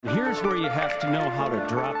Here's where you have to know how to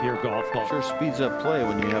drop your golf ball. Sure speeds up play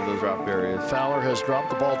when you have those drop areas. Fowler has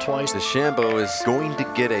dropped the ball twice. DeChambeau is going to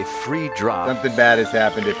get a free drop. Something bad has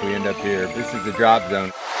happened if we end up here. This is the drop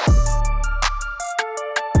zone.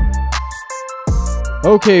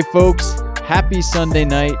 Okay, folks, happy Sunday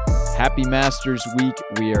night. Happy Masters Week.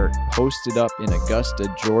 We are posted up in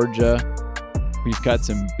Augusta, Georgia. We've got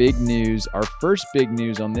some big news. Our first big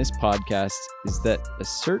news on this podcast is that a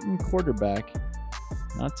certain quarterback,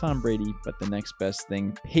 not Tom Brady, but the next best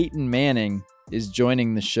thing, Peyton Manning, is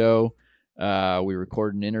joining the show. We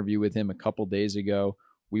recorded an interview with him a couple days ago.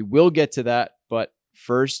 We will get to that, but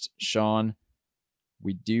first, Sean,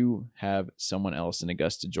 we do have someone else in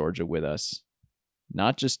Augusta, Georgia with us.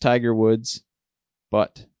 Not just Tiger Woods,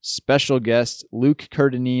 but special guest Luke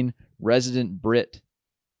Kerr-Dineen, resident Brit,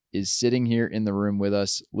 is sitting here in the room with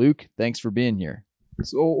us. Luke, thanks for being here.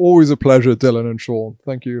 It's always a pleasure, Dylan and Sean.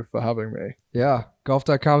 Thank you for having me. Yeah,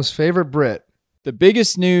 golf.com's favorite Brit. The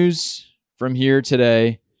biggest news from here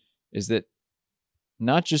today is that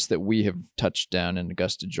not just that we have touched down in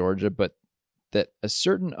Augusta, Georgia, but that a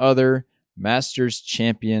certain other Masters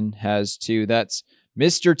champion has too. That's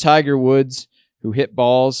Mr. Tiger Woods, who hit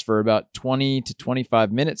balls for about 20 to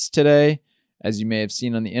 25 minutes today, as you may have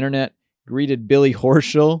seen on the internet, greeted Billy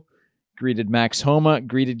Horschel, greeted Max Homa,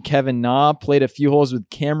 greeted Kevin Na, played a few holes with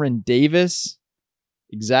Cameron Davis.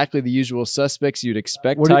 Exactly the usual suspects you'd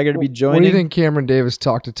expect Tiger to be joining. What do you think Cameron Davis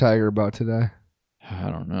talked to Tiger about today?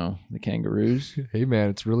 I don't know. The Kangaroos? Hey, man,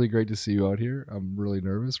 it's really great to see you out here. I'm really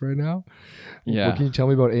nervous right now. Yeah. What can you tell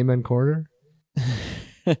me about Amen Corner?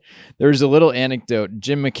 There's a little anecdote.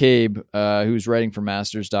 Jim McCabe, who's writing for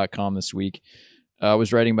Masters.com this week,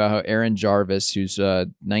 was writing about how Aaron Jarvis, who's a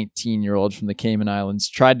 19-year-old from the Cayman Islands,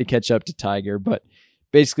 tried to catch up to Tiger, but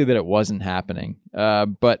basically that it wasn't happening.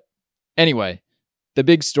 But anyway, the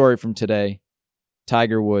big story from today,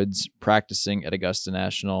 Tiger Woods practicing at Augusta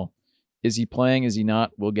National. Is he playing? Is he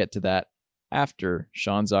not? We'll get to that after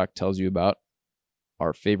Sean Zock tells you about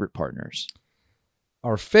our favorite partners.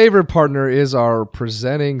 Our favorite partner is our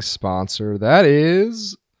presenting sponsor. That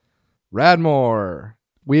is Radmor.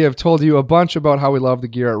 We have told you a bunch about how we love the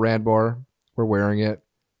gear at Radmor. We're wearing it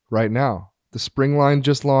right now. The spring line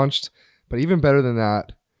just launched, but even better than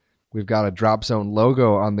that, we've got a Drop Zone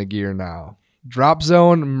logo on the gear now. Drop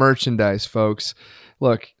Zone merchandise, folks.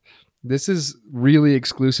 Look, this is really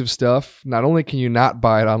exclusive stuff. Not only can you not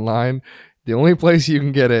buy it online, the only place you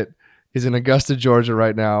can get it is in Augusta, Georgia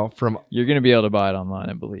right now. You're going to be able to buy it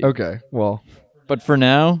online, I believe. Okay, well. But for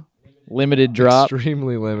now, limited drop.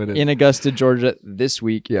 Extremely limited. In Augusta, Georgia this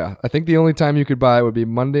week. Yeah, I think the only time you could buy it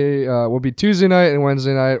would be Tuesday night and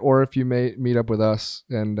Wednesday night, or if you may meet up with us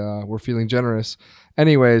and we're feeling generous.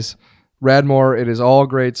 Anyways, Radmor, it is all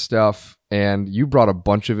great stuff, and you brought a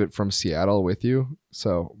bunch of it from Seattle with you.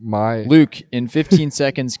 So Luke, in 15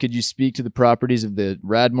 seconds, could you speak to the properties of the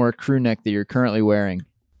Radmor crew neck that you're currently wearing?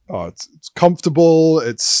 Oh, it's comfortable,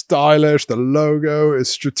 it's stylish, the logo is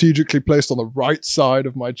strategically placed on the right side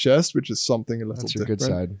of my chest, which is something a little That's your different. good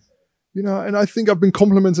side. You know, and I think I've been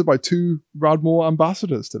complimented by 2 Radmor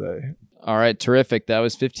ambassadors today. All right, terrific. That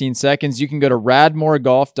was 15 seconds. You can go to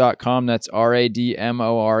radmorgolf.com. That's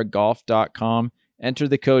RADMOR golf.com. Enter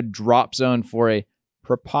the code DROPZONE for a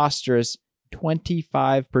preposterous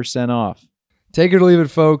 25% off. Take it or leave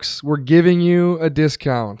it, folks. We're giving you a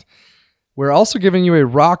discount. We're also giving you a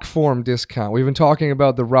Rockform discount. We've been talking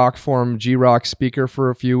about the Rockform G-Rock speaker for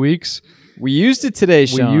a few weeks. We used it today,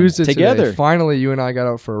 Sean. We used it together. Today. Finally, you and I got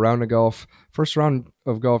out for a round of golf. First round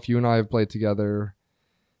of golf you and I have played together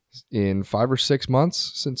in 5 or 6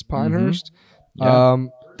 months since Pinehurst. Yeah.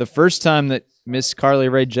 The first time that Miss Carly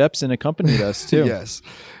Rae Jepsen accompanied us, too. Yes.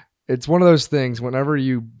 It's one of those things, whenever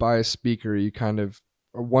you buy a speaker, you kind of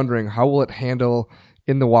are wondering, how will it handle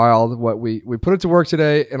in the wild? What we put it to work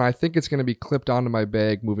today, and I think it's going to be clipped onto my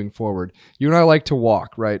bag moving forward. You and I like to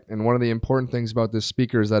walk, right? And one of the important things about this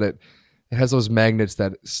speaker is that it has those magnets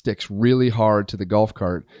that sticks really hard to the golf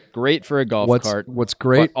cart. Great for a golf cart. What's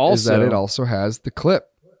great is that it also has the clip.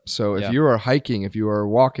 So if you are hiking, if you are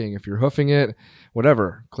walking, if you're hoofing it,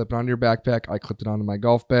 whatever, clip it onto your backpack. I clipped it onto my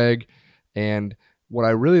golf bag. And what I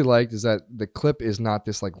really liked is that the clip is not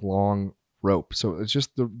this like long rope. So it's just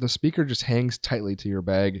the speaker just hangs tightly to your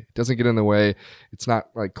bag. It doesn't get in the way. It's not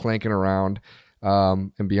like clanking around.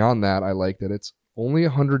 And beyond that, I like that it's only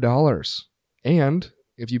 $100. And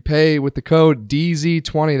if you pay with the code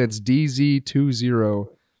DZ20, that's DZ20,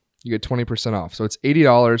 you get 20% off. So it's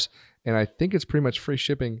 $80. And I think it's pretty much free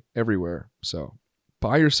shipping everywhere. So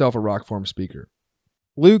buy yourself a Rockform speaker.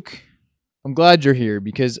 Luke, I'm glad you're here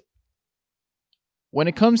because when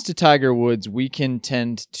it comes to Tiger Woods, we can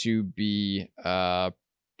tend to be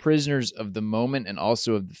prisoners of the moment and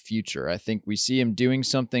also of the future. I think we see him doing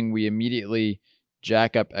something, we immediately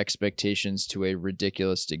jack up expectations to a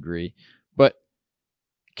ridiculous degree. But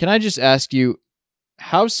can I just ask you,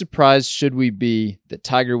 how surprised should we be that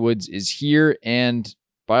Tiger Woods is here and,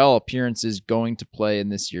 by all appearances, going to play in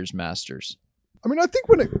this year's Masters? I mean, I think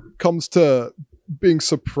when it comes to being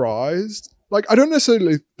surprised, like, I don't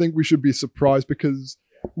necessarily think we should be surprised because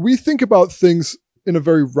we think about things in a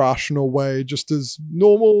very rational way, just as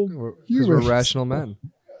normal humans. We're rational men.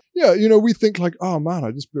 Yeah, you know, we think like, oh man,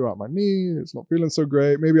 I just blew out my knee. It's not feeling so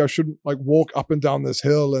great. Maybe I shouldn't like walk up and down this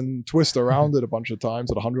hill and twist around it a bunch of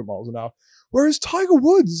times at 100 miles an hour. Whereas Tiger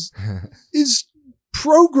Woods is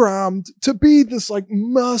programmed to be this like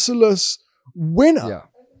merciless winner. Yeah.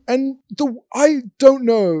 And I don't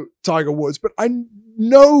know Tiger Woods, but I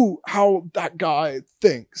know how that guy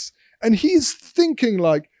thinks. And he's thinking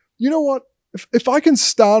like, you know what? If I can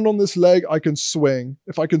stand on this leg, I can swing.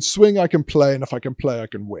 If I can swing, I can play. And if I can play, I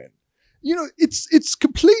can win. You know, it's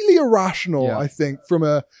completely irrational, I think, from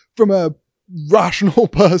a rational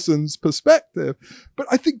person's perspective. But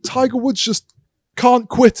I think Tiger Woods just can't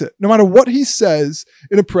quit it. No matter what he says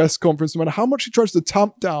in a press conference, no matter how much he tries to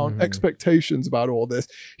tamp down expectations about all this,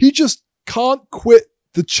 he just can't quit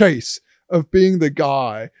the chase of being the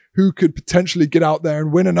guy who could potentially get out there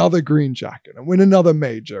and win another green jacket and win another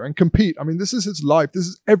major and compete. I mean, this is his life. This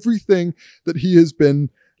is everything that he has been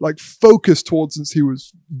like focused towards since he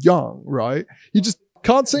was young, right? He just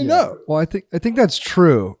can't say no. Well, I think that's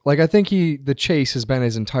true. Like, I think the chase has been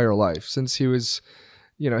his entire life since he was,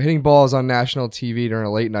 you know, hitting balls on national TV during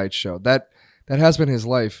a late night show. That has been his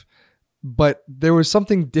life. But there was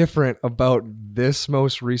something different about this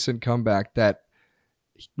most recent comeback that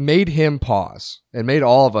made him pause and made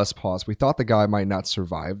all of us pause. We thought the guy might not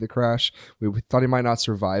survive the crash. We thought he might not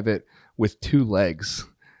survive it with two legs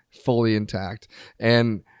fully intact.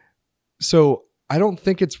 And so I don't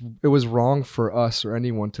think it was wrong for us or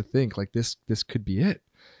anyone to think like this could be it.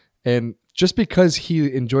 And just because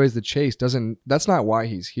he enjoys the chase that's not why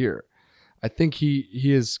he's here. I think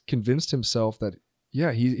he has convinced himself that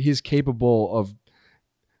he's capable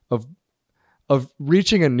of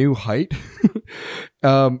reaching a new height.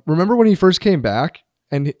 Remember when he first came back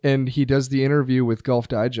and he does the interview with Golf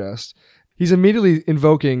Digest, he's immediately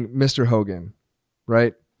invoking Mr. Hogan,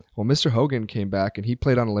 right? Well, Mr. Hogan came back and he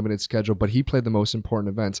played on a limited schedule, but he played the most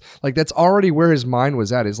important events. Like, that's already where his mind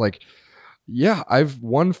was at. Is like, yeah, I've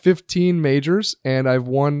won 15 majors and I've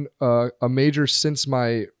won a major since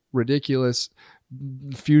my ridiculous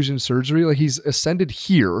fusion surgery. Like, he's ascended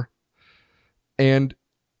here, and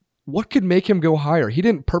what could make him go higher? He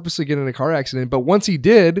didn't purposely get in a car accident, but once he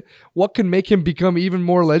did, what can make him become even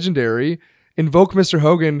more legendary? Invoke Mr.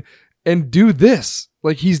 Hogan and do this.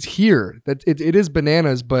 Like, he's here. That it is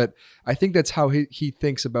bananas, but I think that's how he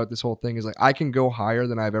thinks about this whole thing. Is like, I can go higher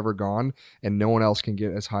than I've ever gone, and no one else can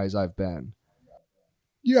get as high as I've been.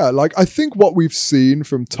 Yeah, like, I think what we've seen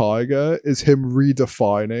from Tiger is him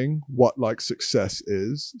redefining what like success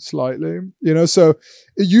is slightly. You know, so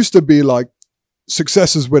it used to be like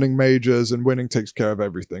success is winning majors and winning takes care of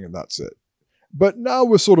everything and that's it. But now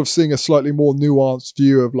we're sort of seeing a slightly more nuanced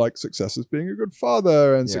view of like success as being a good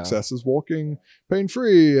father and success as walking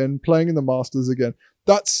pain-free and playing in the Masters again.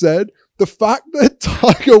 That said, the fact that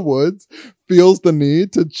Tiger Woods feels the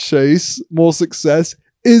need to chase more success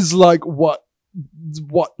is like what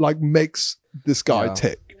like makes this guy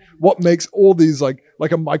tick. What makes all these like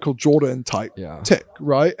a Michael Jordan type tick,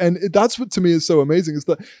 right? And that's what to me is so amazing, is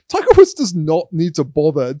that Tiger Woods does not need to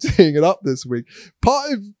bother teeing it up this week.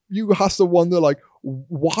 Part of you has to wonder, like,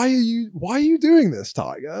 why are you doing this,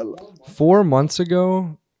 Tiger? 4 months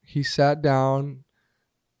ago, he sat down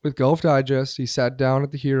with Golf Digest. He sat down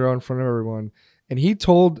at the Hero in front of everyone, and he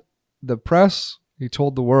told the press, he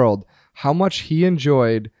told the world how much he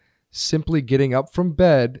enjoyed simply getting up from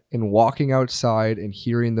bed and walking outside and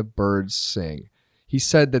hearing the birds sing. He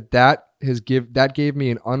said that gave me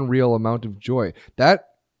an unreal amount of joy. That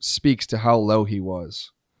speaks to how low he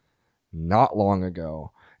was not long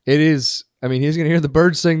ago. It is, I mean, he's going to hear the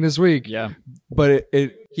birds sing this week. Yeah. But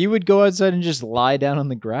he would go outside and just lie down on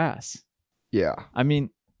the grass. Yeah. I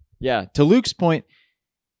mean, yeah, to Luke's point,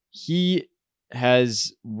 he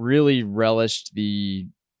has really relished the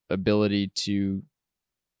ability to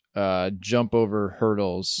jump over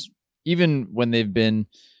hurdles, even when they've been,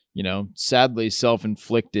 you know, sadly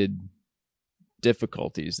self-inflicted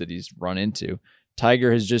difficulties that he's run into.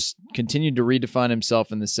 Tiger has just continued to redefine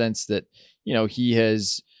himself in the sense that, you know, he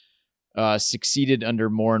has succeeded under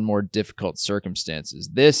more and more difficult circumstances.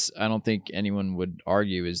 This, I don't think anyone would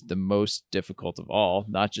argue, is the most difficult of all,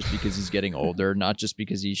 not just because he's getting older, not just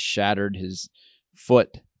because he's shattered his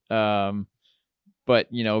foot But,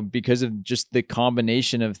 because of just the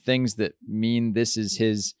combination of things that mean this is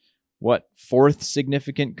his, fourth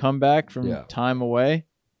significant comeback from time away.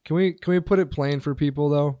 Can we put it plain for people,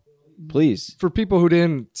 though? Please. For people who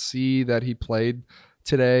didn't see that he played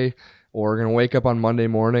today or are going to wake up on Monday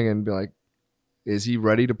morning and be like, is he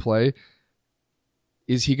ready to play?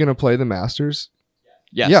 Is he going to play the Masters?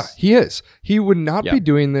 Yes. Yeah, he is. He would not be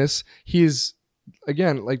doing this. He's,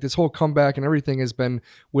 again, like this whole comeback and everything has been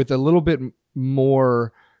with a little bit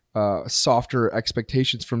more softer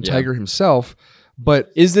expectations from Tiger himself.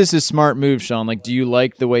 But is this a smart move, Sean? Like, do you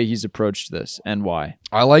like the way he's approached this, and why?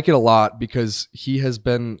 I like it a lot because he's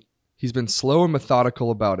been slow and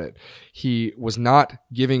methodical about it. He was not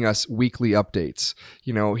giving us weekly updates.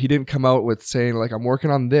 He didn't come out with saying like, I'm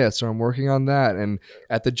working on this or I'm working on that. And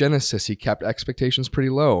at the Genesis, he kept expectations pretty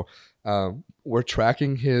low. We're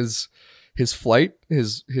tracking his flight,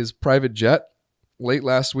 his private jet late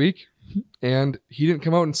last week, and he didn't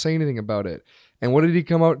come out and say anything about it. And what did he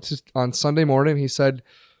come out to on Sunday morning? He said,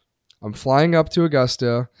 I'm flying up to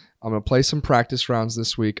Augusta. I'm going to play some practice rounds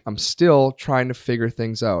this week. I'm still trying to figure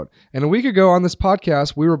things out. And a week ago on this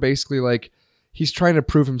podcast, we were basically like, he's trying to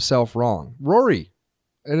prove himself wrong. Rory,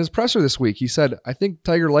 in his presser this week, he said, I think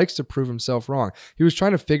Tiger likes to prove himself wrong. He was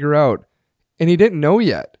trying to figure out, and he didn't know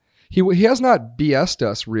yet. He has not BS'd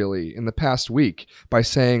us really in the past week by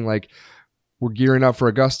saying like, we're gearing up for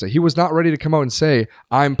Augusta. He was not ready to come out and say,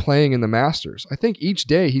 I'm playing in the Masters. I think each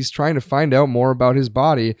day he's trying to find out more about his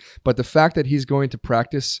body, but the fact that he's going to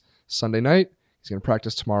practice Sunday night, he's going to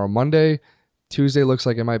practice tomorrow, Monday. Tuesday looks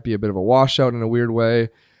like it might be a bit of a washout in a weird way.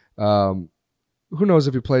 Who knows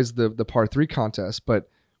if he plays the par 3 contest,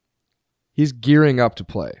 but he's gearing up to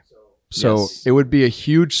play. So it would be a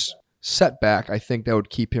huge setback, I think, that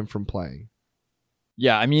would keep him from playing.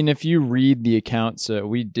 Yeah, I mean, if you read the accounts,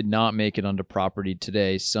 we did not make it onto property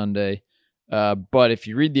today, Sunday. But if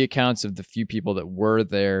you read the accounts of the few people that were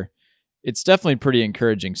there, it's definitely pretty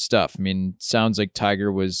encouraging stuff. I mean, sounds like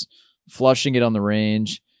Tiger was flushing it on the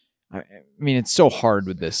range. I mean, it's so hard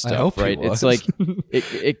with this stuff, right? It's like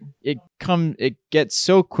it gets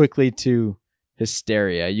so quickly to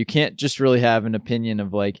hysteria. You can't just really have an opinion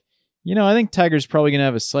of like, I think Tiger's probably going to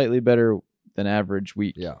have a slightly better than average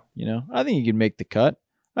week. Yeah. I think he could make the cut.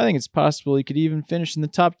 I think it's possible he could even finish in the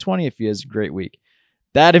top 20 if he has a great week.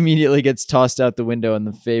 That immediately gets tossed out the window in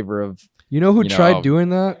the favor of, who tried doing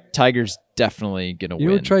that? Tiger's definitely going to win. You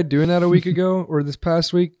know who tried doing that a week ago or this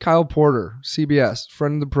past week? Kyle Porter, CBS,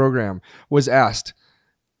 friend of the program, was asked,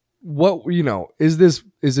 what, is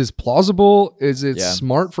this plausible? Is it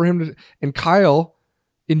smart for him to, and Kyle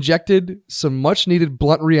injected some much needed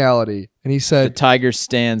blunt reality. And he said, the Tiger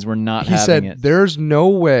stands were not having it. There's no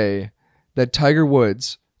way that Tiger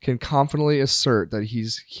Woods can confidently assert that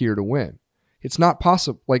he's here to win. It's not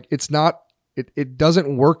possible. Like it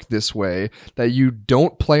doesn't work this way, that you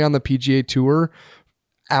don't play on the PGA Tour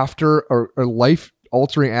after a life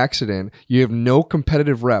altering accident. You have no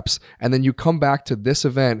competitive reps. And then you come back to this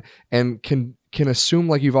event and can assume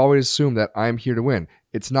like you've always assumed that I'm here to win.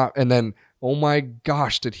 It's not. And then, oh my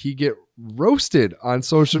gosh, did he get roasted on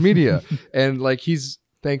social media? And like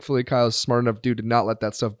thankfully Kyle's smart enough dude to not let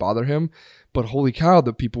that stuff bother him. But holy cow,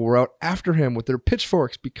 the people were out after him with their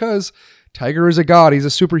pitchforks because Tiger is a god. He's a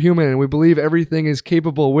superhuman and we believe everything is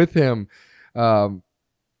capable with him. You're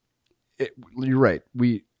right.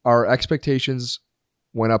 Our expectations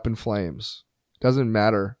went up in flames. Doesn't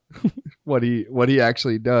matter what he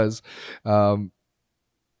actually does.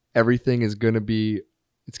 Everything is going to be,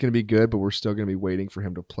 it's going to be good, but we're still going to be waiting for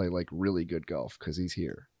him to play like really good golf because he's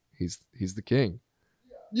here. He's the king.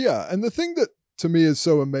 Yeah, and the thing that to me is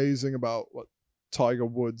so amazing about what Tiger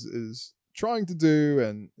Woods is trying to do,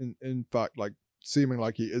 and in fact, like seeming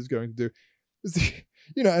like he is going to do, is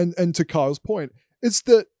and to Kyle's point, it's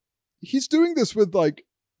that he's doing this with like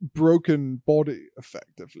broken body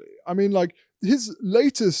effectively. I mean, like his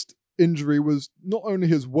latest injury was not only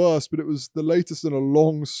his worst, but it was the latest in a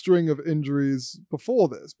long string of injuries before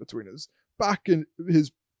this. Between his back and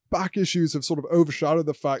his back issues have sort of overshadowed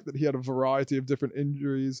the fact that he had a variety of different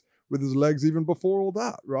injuries with his legs even before all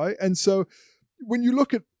that, right? And so when you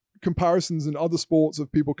look at comparisons in other sports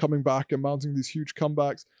of people coming back and mounting these huge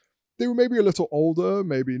comebacks, they were maybe a little older,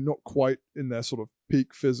 maybe not quite in their sort of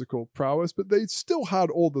peak physical prowess, but they still had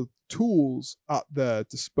all the tools at their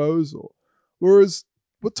disposal. Whereas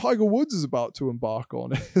what Tiger Woods is about to embark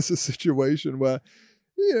on is a situation where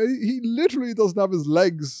he literally doesn't have his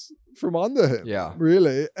legs from under him. Yeah.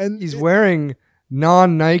 Really. And he's wearing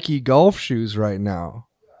non-Nike golf shoes right now.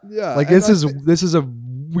 Yeah. Like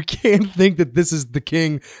we can't think that this is the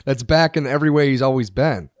king that's back in every way he's always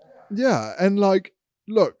been. Yeah. And like,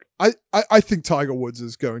 look, I think Tiger Woods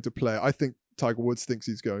is going to play. I think Tiger Woods thinks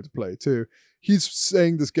he's going to play too. He's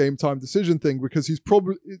saying this game time decision thing because he's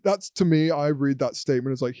probably, that's to me, I read that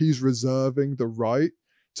statement as like he's reserving the right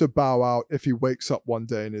to bow out if he wakes up one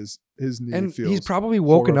day and his knee and feels he's probably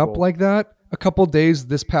woken horrible. up like that a couple days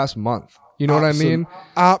this past month. You know what I mean?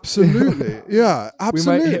 Absolutely. Yeah,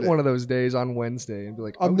 absolutely. We might hit one of those days on Wednesday and be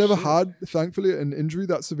like, I've never had, thankfully, an injury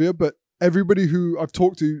that severe, but everybody who I've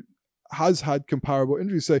talked to has had comparable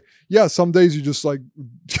injuries say, yeah, some days you just like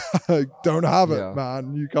don't have it,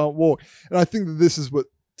 man. You can't walk. And I think that this is what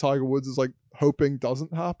Tiger Woods is like hoping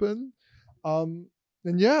doesn't happen. And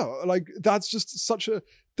yeah, like that's just such a,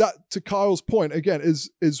 that to Kyle's point again is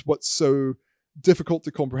what's so difficult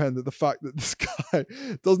to comprehend, that the fact that this guy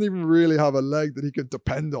doesn't even really have a leg that he can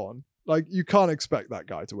depend on. Like you can't expect that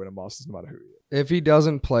guy to win a Masters no matter who he is. If he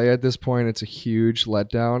doesn't play at this point, it's a huge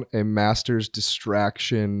letdown, a Masters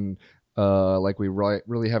distraction, like we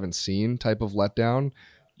really haven't seen type of letdown.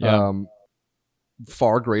 Yeah.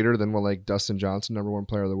 Far greater than what like Dustin Johnson, number one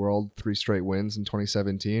player of the world, 3 straight wins in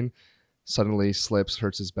 2017, suddenly slips,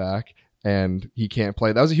 hurts his back, and he can't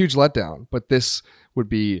play. That was a huge letdown, but this would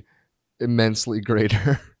be immensely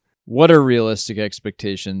greater. What are realistic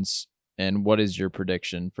expectations, and what is your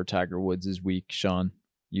prediction for Tiger Woods' week, Sean?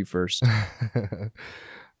 You first.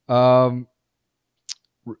 If I'm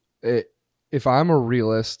a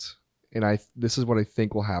realist, and this is what I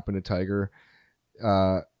think will happen to Tiger,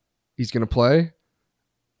 he's going to play,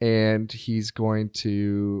 and he's going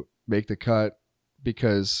to make the cut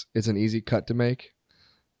because it's an easy cut to make.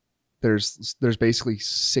 There's basically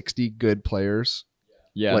 60 good players,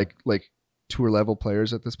 like tour level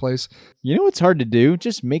players at this place. You know what's hard to do?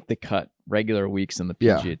 Just make the cut. Regular weeks in the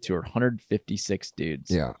PGA Tour, 156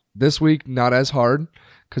 dudes. Yeah, this week not as hard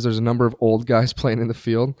because there's a number of old guys playing in the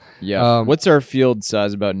field. Yeah. What's our field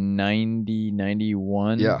size? About 90,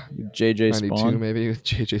 91? Yeah. With JJ 92 Spawn? maybe with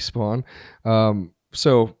JJ Spawn.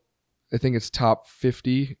 So I think it's top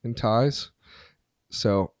 50 in ties.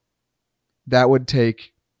 So that would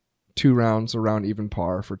take 2 rounds around even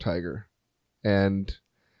par for Tiger. And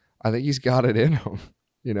I think he's got it in him.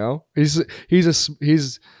 You know,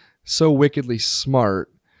 he's so wickedly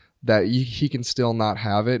smart that he can still not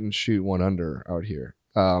have it and shoot 1 under out here.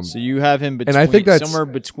 So you have him between, and I think that's somewhere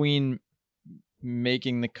between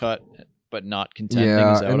making the cut but not contending.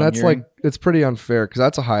 Yeah, is that and what I'm that's hearing? like, it's pretty unfair because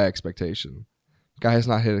that's a high expectation. Guy has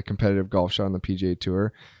not hit a competitive golf shot on the PGA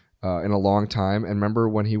Tour in a long time. And remember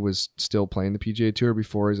when he was still playing the PGA Tour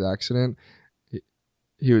before his accident,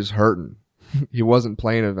 he was hurting. He wasn't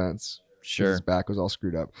playing events. Sure. His back was all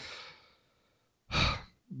screwed up.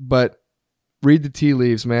 But read the tea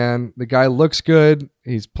leaves, man. The guy looks good.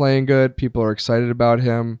 He's playing good. People are excited about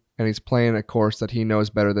him. And he's playing a course that he knows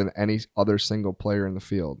better than any other single player in the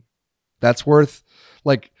field. That's worth,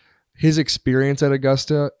 like, his experience at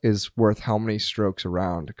Augusta is worth how many strokes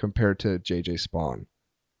around compared to JJ Spawn?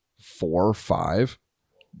 4 or 5?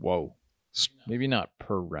 Whoa. Maybe not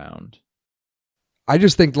per round. I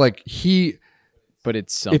just think, like, but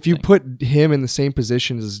it's something. If you put him in the same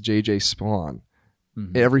position as JJ Spawn,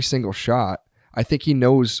 every single shot, I think he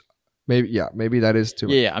knows. Maybe that is too.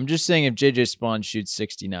 Yeah, I'm just saying if JJ Spawn shoots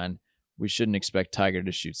 69, we shouldn't expect Tiger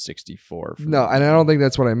to shoot 64. No, and I don't think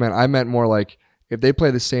that's what I meant. I meant more like if they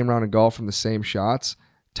play the same round of golf from the same shots,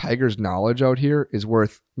 Tiger's knowledge out here is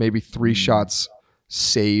worth maybe 3 shots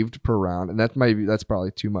saved per round, and that's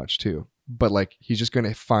probably too much too. But like he's just going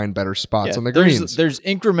to find better spots on the greens. There's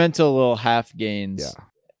incremental little half gains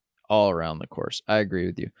all around the course. I agree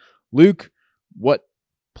with you. Luke, what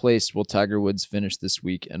place will Tiger Woods finish this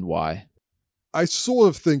week and why? I sort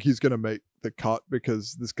of think he's going to make the cut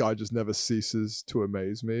because this guy just never ceases to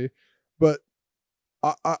amaze me. But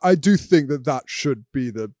I do think that should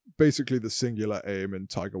be basically the singular aim in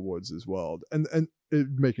Tiger Woods' world and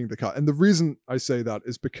making the cut. And the reason I say that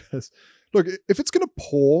is because, look, if it's going to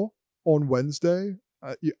pour on Wednesday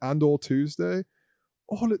and or Tuesday,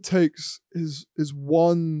 all it takes is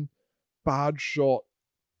one bad shot,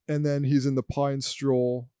 and then he's in the pine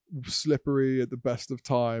straw, slippery at the best of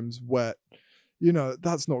times, wet. You know,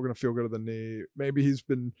 that's not going to feel good at the knee. Maybe he's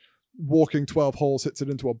been walking 12 holes, hits it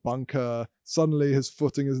into a bunker. Suddenly his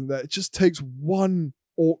footing isn't there. It just takes one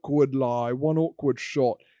awkward lie, one awkward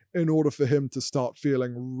shot in order for him to start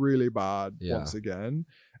feeling really bad once again.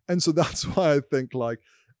 And so that's why I think, like,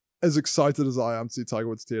 as excited as I am to see Tiger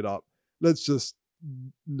Woods tee it up, let's just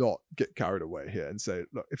not get carried away here and say,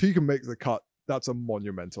 look, if he can make the cut, that's a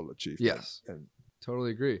monumental achievement. Yes. And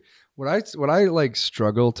totally agree. What I like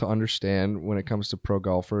struggle to understand when it comes to pro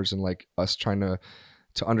golfers and like us trying to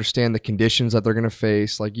understand the conditions that they're going to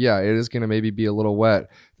face. Like, yeah, it is going to maybe be a little wet at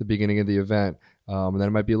the beginning of the event. And then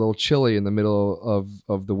it might be a little chilly in the middle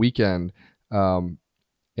of the weekend. And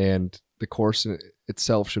the course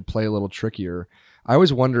itself should play a little trickier. I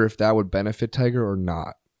always wonder if that would benefit Tiger or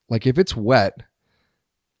not. Like if it's wet,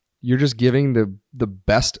 you're just giving the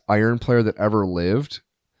best iron player that ever lived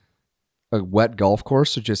a wet golf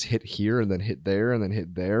course to just hit here and then hit there and then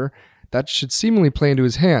hit there. That should seemingly play into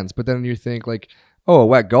his hands. But then you think like, oh, a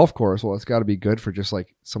wet golf course, well, it's got to be good for just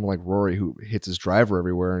like someone like Rory who hits his driver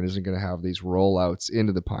everywhere and isn't going to have these rollouts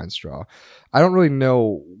into the pine straw. I don't really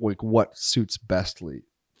know like what suits bestly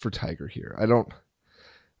for Tiger here. I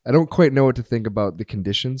don't quite know what to think about the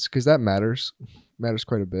conditions because that matters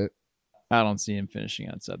quite a bit. I don't see him finishing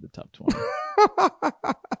outside the top 20.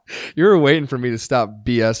 You were waiting for me to stop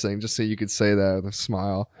BSing just so you could say that with a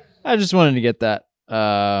smile. I just wanted to get that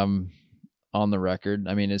on the record.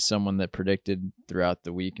 I mean, as someone that predicted throughout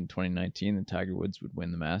the week in 2019 that Tiger Woods would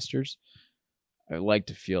win the Masters, I would like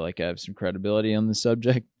to feel like I have some credibility on the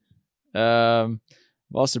subject. I've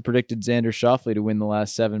also predicted Xander Schauffele to win the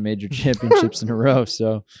last 7 major championships in a row.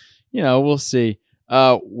 So, we'll see.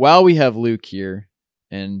 While we have Luke here,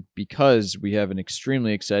 and because we have an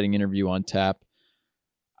extremely exciting interview on tap,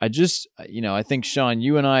 I think, Sean,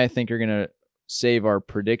 you and I think are going to save our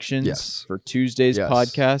predictions for Tuesday's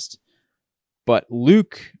podcast. But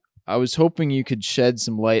Luke, I was hoping you could shed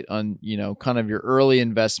some light on, kind of your early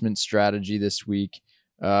investment strategy this week.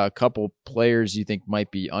 A couple players you think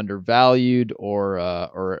might be undervalued or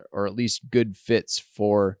at least good fits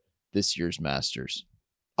for this year's Masters.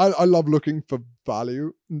 I love looking for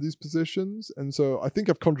value in these positions, and so I think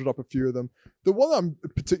I've conjured up a few of them. The one I'm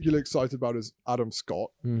particularly excited about is Adam Scott.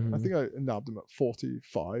 I think I nabbed him at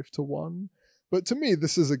 45-1. But to me,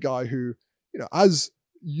 this is a guy who, as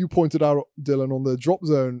you pointed out, Dylan, on the drop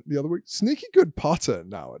zone the other week, sneaky good putter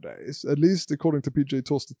nowadays, at least according to PGA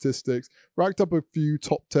Tour statistics. Racked up a few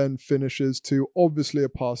top 10 finishes too. Obviously a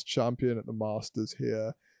past champion at the Masters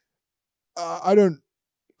here. I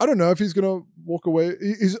don't know if he's going to walk away.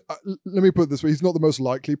 He's let me put it this way. He's not the most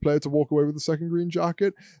likely player to walk away with the second green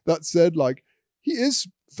jacket. That said, he is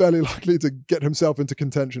fairly likely to get himself into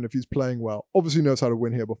contention if he's playing well. Obviously knows how to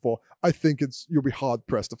win here before. I think you'll be hard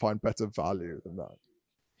pressed to find better value than that.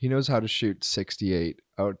 He knows how to shoot 68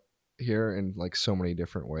 out here in so many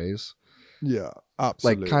different ways. Yeah,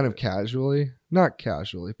 absolutely. Kind of casually, not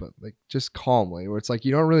casually, but just calmly, where it's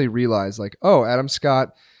you don't really realize Adam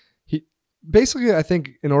Scott, basically, I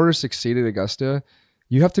think in order to succeed at Augusta,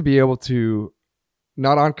 you have to be able to,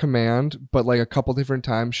 not on command, but a couple different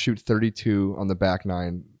times shoot 32 on the back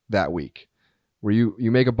nine that week, where you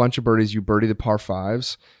make a bunch of birdies, you birdie the par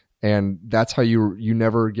fives, and that's how you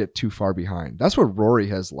never get too far behind. That's what Rory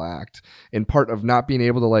has lacked. In part of not being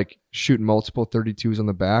able to shoot multiple 32s on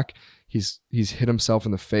the back, he's hit himself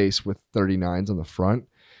in the face with 39s on the front.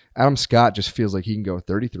 Adam Scott just feels like he can go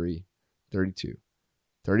 33, 32,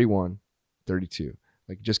 31, 32,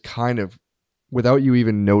 just kind of without you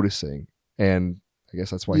even noticing. And I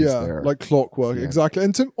guess that's why he's there. Like clockwork. Yeah. Exactly.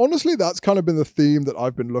 And honestly, that's kind of been the theme that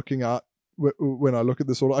I've been looking at when I look at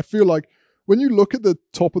this order. I feel like when you look at the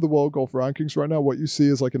top of the world golf rankings right now, what you see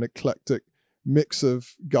is an eclectic mix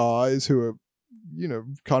of guys who are,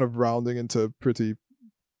 kind of rounding into pretty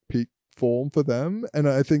peak form for them. And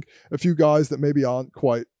I think a few guys that maybe aren't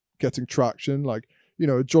quite getting traction,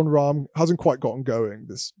 John Rahm hasn't quite gotten going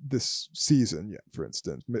this season yet, for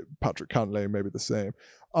instance. Patrick Cantlay maybe the same.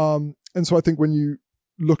 And so I think when you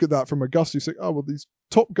look at that from Augusta, you say, oh, well, these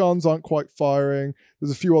top guns aren't quite firing.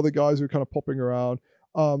 There's a few other guys who are kind of popping around.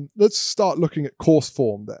 Let's start looking at course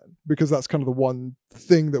form then, because that's kind of the one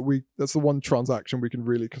thing that's the one transaction we can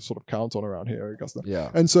really sort of count on around here at Augusta. Yeah.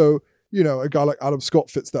 And so, a guy like Adam Scott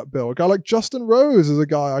fits that bill. A guy like Justin Rose is a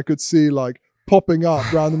guy I could see popping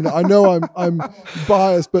up randomly. I know I'm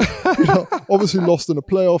biased, but obviously lost in a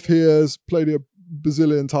playoff here, has played here a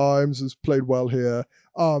bazillion times, has played well here.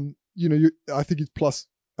 I think he's plus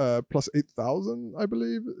 8,000, I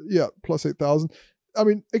believe. Yeah, plus 8,000. I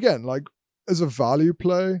mean, again, as a value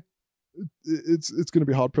play, it's going to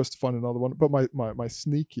be hard pressed to find another one. But my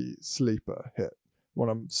sneaky sleeper hit, what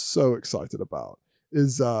I'm so excited about,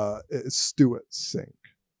 is Stuart Sink.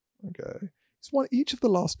 Okay. He's won each of the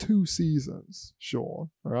last 2 seasons,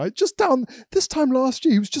 Sean. All right. Just down this time last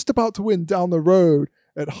year, he was just about to win down the road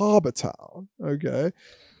at Harbour Town. Okay.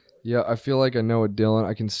 Yeah, I feel like I know it, Dylan.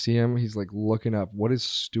 I can see him. He's looking up what is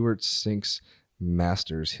Stuart Sink's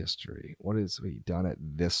Masters history. What has he done at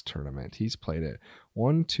this tournament? He's played it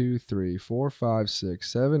 1, 2, 3, 4, 5,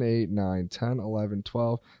 6, 7, 8, 9, 10, 11,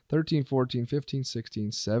 12, 13, 14, 15,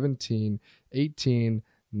 16, 17, 18,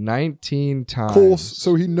 19 times. Course,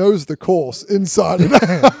 so he knows the course inside and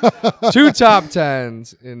out. 2 top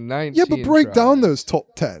 10s in 19. Yeah, but break tries. down those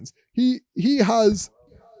top 10s. He has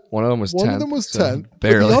One of them was 10th. one of them was so 10th. But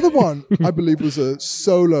barely. the other one, I believe, was a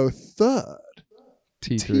solo third.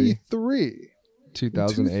 T3. T3.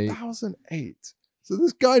 2008. 2008. So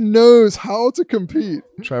this guy knows how to compete.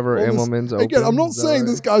 Trevor on this- Immelman's open. Again, I'm not Is that saying right?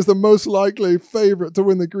 this guy's the most likely favorite to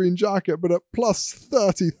win the green jacket, but at plus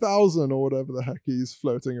 30,000 or whatever the heck he's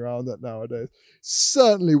floating around at nowadays,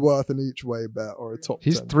 certainly worth an each way bet or a top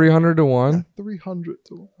 10. He's 300 to 1. Yeah, 300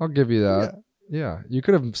 to 1. I'll give you that. Yeah. You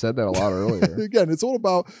could have said that a lot earlier. Again, it's all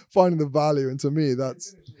about finding the value, and to me,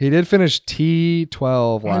 that's He did finish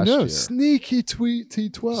T12 last I know year. sneaky tweet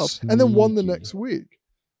T12, and then won the Sneaky. next week.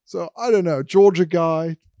 So I don't know, Georgia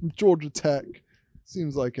guy from Georgia Tech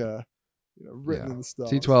seems like a written Yeah. in the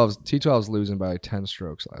stars. T12's losing by 10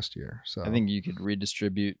 strokes last year. So I think you could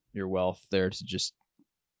redistribute your wealth there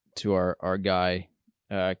to our guy,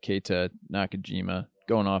 Keita Nakajima,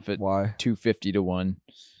 going off at why? 250 to 1.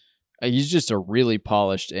 He's just a really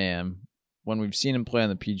polished AM. When we've seen him play on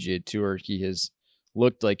the PGA Tour, he has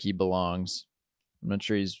looked like he belongs. I'm not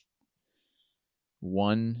sure he's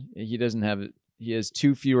won. He doesn't have it. He has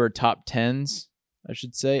 2 fewer top 10s, I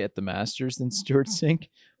should say, at the Masters than Stuart Sink,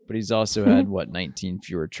 but he's also had 19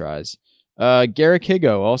 fewer tries. Garrick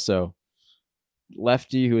Higo also,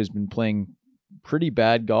 lefty who has been playing pretty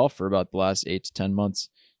bad golf for about the last 8 to 10 months,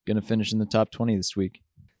 going to finish in the top 20 this week.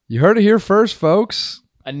 You heard it here first, folks.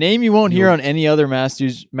 A name you won't hear on any other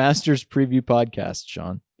Masters preview podcast,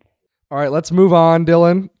 Sean. All right, let's move on,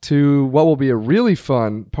 Dylan, to what will be a really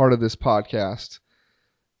fun part of this podcast.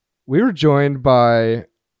 We were joined by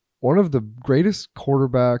one of the greatest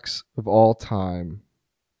quarterbacks of all time.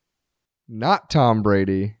 Not Tom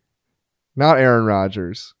Brady, not Aaron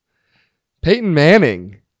Rodgers. Peyton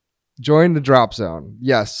Manning joined the Drop Zone.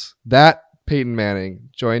 Yes, that Peyton Manning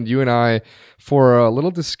joined you and I for a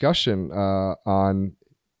little discussion on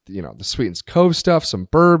the Sweetens Cove stuff, some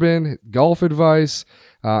bourbon, golf advice.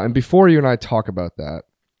 And before you and I talk about that,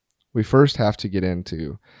 we first have to get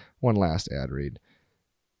into one last ad read.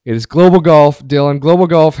 It is Global Golf, Dylan. Global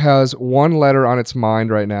Golf has one letter on its mind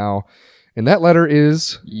right now, and that letter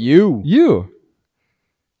is you.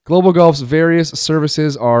 Global Golf's various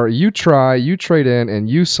services are You Try, You Trade In, and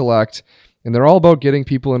You Select, and they're all about getting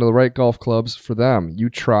people into the right golf clubs for them. You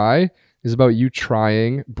Try is about you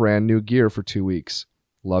trying brand new gear for 2 weeks.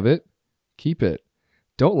 Love it? Keep it.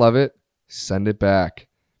 Don't love it? Send it back.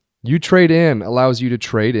 You Trade In allows you to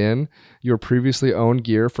trade in your previously owned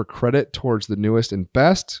gear for credit towards the newest and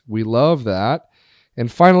best. We love that.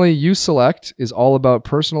 And finally, You Select is all about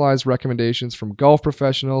personalized recommendations from golf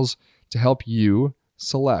professionals to help you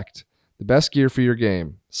select the best gear for your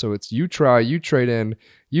game. So it's You Try, You Trade In,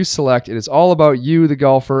 You Select. It is all about you, the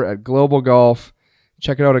golfer, at Global Golf.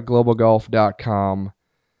 Check it out at globalgolf.com.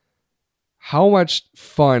 How much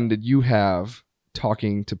fun did you have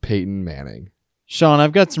talking to Peyton Manning? Sean,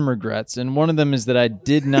 I've got some regrets, and one of them is that I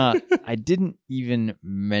didn't even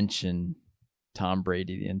mention Tom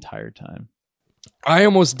Brady the entire time. I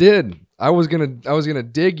almost did. I was gonna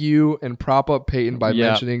dig you and prop up Peyton by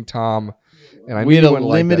mentioning Tom. And we had a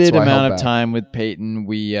limited amount of time with Peyton.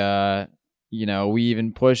 We we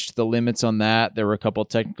even pushed the limits on that. There were a couple of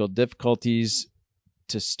technical difficulties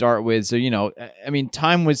to start with. So,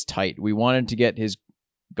 time was tight. We wanted to get his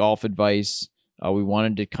golf advice. We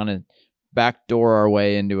wanted to kind of backdoor our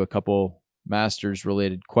way into a couple Masters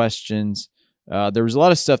related questions. There was a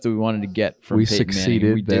lot of stuff that we wanted to get from Peyton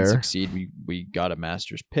Manning. We did succeed. We got a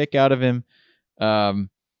Masters pick out of him.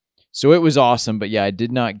 So it was awesome. But yeah, I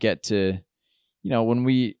did not get to, when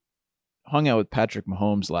we hung out with Patrick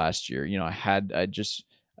Mahomes last year,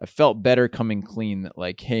 I felt better coming clean that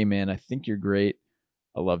like, hey man, I think you're great.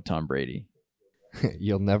 I love Tom Brady.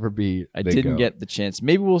 You'll never be. I didn't get the chance.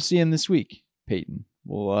 Maybe we'll see him this week, Peyton.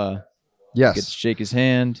 We'll get to shake his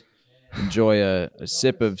hand, enjoy a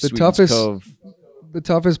sip of Sweetens Cove. The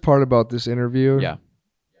toughest part about this interview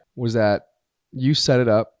was that you set it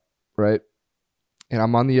up, right? And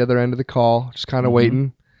I'm on the other end of the call, just kind of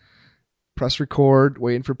waiting. Press record,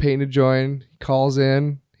 waiting for Peyton to join. He calls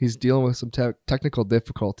in. He's dealing with some technical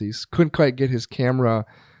difficulties. Couldn't quite get his camera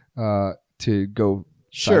to go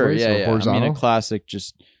sideways or horizontal. I mean, a classic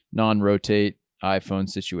just non-rotate iPhone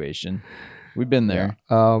situation. We've been there.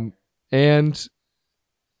 Yeah. And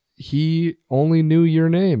he only knew your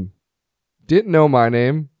name. Didn't know my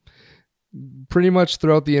name. Pretty much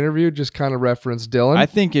throughout the interview, just kind of referenced Dylan. I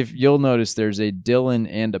think if you'll notice, there's a Dylan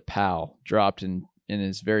and a pal dropped in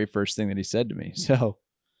his very first thing that he said to me. So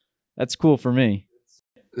that's cool for me.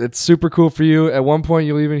 It's super cool for you. At one point,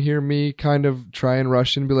 you'll even hear me kind of try and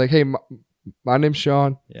rush in and be like, "Hey, my name's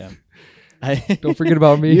Sean. Yeah. Don't forget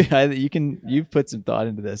about me." You've put some thought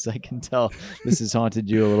into this. I can tell this has haunted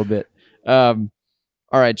you a little bit.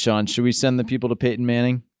 All right, Sean, should we send the people to Peyton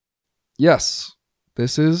Manning? Yes.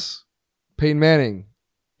 This is Peyton Manning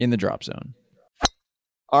in the drop zone.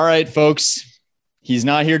 All right, folks. He's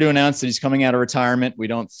not here to announce that he's coming out of retirement. We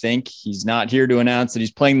don't think. He's not here to announce that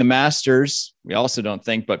he's playing the Masters. We also don't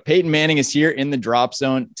think. But Peyton Manning is here in the drop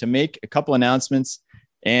zone to make a couple announcements.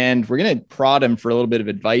 And we're going to prod him for a little bit of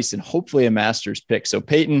advice and hopefully a Masters pick. So,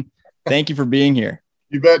 Peyton, thank you for being here.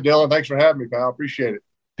 You bet, Dylan. Thanks for having me, pal. Appreciate it.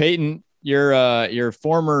 Peyton, your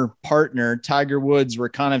former partner, Tiger Woods, we're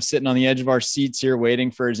kind of sitting on the edge of our seats here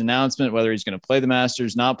waiting for his announcement, whether he's going to play the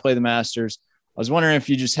Masters, not play the Masters. I was wondering if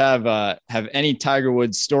you just have any Tiger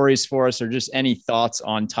Woods stories for us or just any thoughts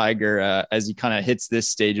on Tiger as he kind of hits this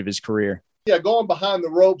stage of his career. Yeah, going behind the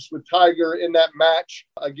ropes with Tiger in that match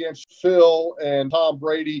against Phil and Tom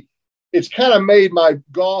Brady, it's kind of made my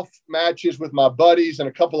golf matches with my buddies and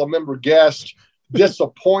a couple of member guests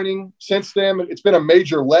disappointing since then. It's been a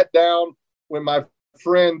major letdown when my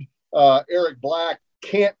friend Eric Black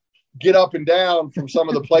can't get up and down from some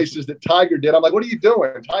of the places that Tiger did. I'm like, what are you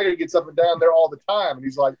doing? Tiger gets up and down there all the time. And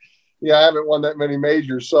he's like, yeah, I haven't won that many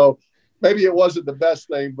majors. So maybe it wasn't the best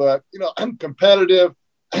thing, but, I'm competitive.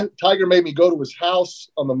 Tiger made me go to his house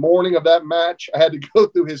on the morning of that match. I had to go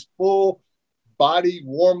through his full body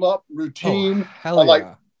warm-up routine. Hell yeah.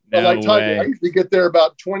 I'm like, Tiger, I usually get there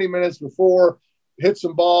about 20 minutes before, hit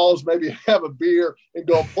some balls, maybe have a beer and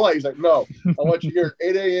go play. He's like, no, I want you here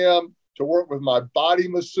at 8 a.m. to work with my body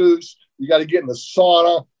masseuse. You got to get in the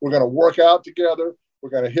sauna. We're going to work out together. We're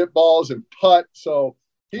going to hit balls and putt. So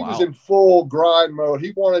he was in full grind mode.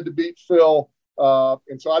 He wanted to beat Phil.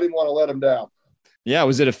 And so I didn't want to let him down. Yeah.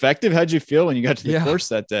 Was it effective? How'd you feel when you got to the course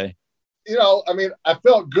that day? I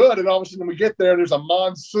felt good. And all of a sudden we get there, there's a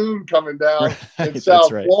monsoon coming down in South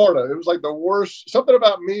Florida. It was like the worst. Something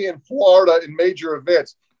about me in Florida in major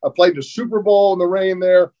events. I played the Super Bowl in the rain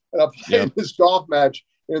there, and I played this golf match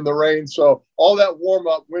in the rain. So all that warm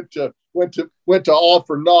up went to all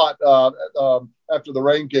for naught after the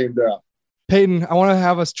rain came down. Peyton, I want to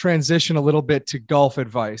have us transition a little bit to golf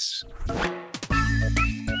advice.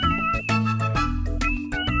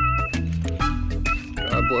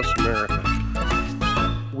 God bless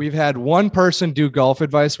America. We've had one person do golf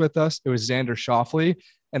advice with us. It was Xander Schauffele.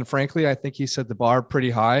 And frankly, I think he set the bar pretty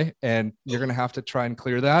high, and you're going to have to try and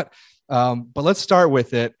clear that. But let's start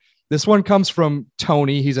with it. This one comes from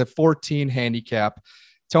Tony. He's a 14 handicap.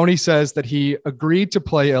 Tony says that he agreed to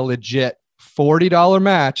play a legit $40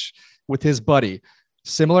 match with his buddy.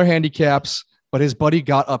 Similar handicaps, but his buddy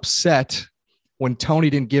got upset when Tony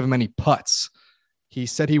didn't give him any putts. He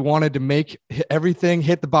said he wanted to make everything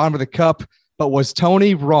hit the bottom of the cup, but was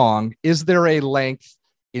Tony wrong? Is there a length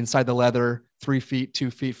inside the leather, 3 feet, 2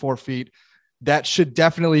 feet, 4 feet, that should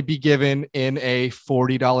definitely be given in a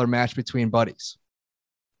 $40 match between buddies?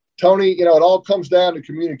 Tony, it all comes down to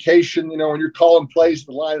communication. When you're calling plays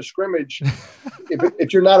in the line of scrimmage,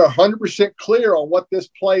 if you're not 100% clear on what this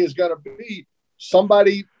play is going to be,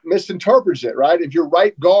 somebody misinterprets it, right? If your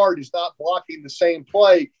right guard is not blocking the same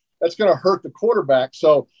play, that's going to hurt the quarterback.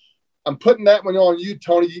 So I'm putting that one on you,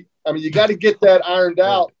 Tony. You got to get that ironed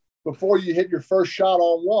out before you hit your first shot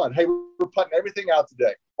on one. Hey, we're putting everything out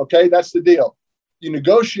today. Okay, that's the deal. You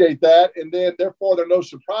negotiate that, and then therefore there are no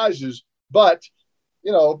surprises. But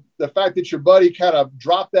the fact that your buddy kind of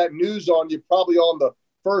dropped that news on you probably on the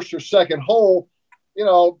first or second hole,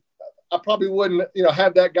 I probably wouldn't,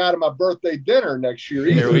 have that guy to my birthday dinner next year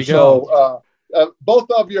either. There we go. So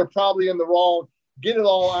both of you are probably in the wrong. Get it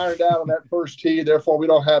all ironed out on that first tee. Therefore, we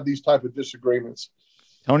don't have these type of disagreements.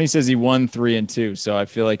 Tony says he won 3-2, so I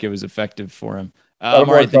feel like it was effective for him. All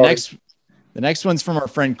right, the next one's from our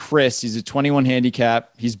friend Chris. He's a 21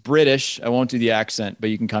 handicap. He's British. I won't do the accent,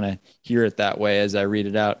 but you can kind of hear it that way as I read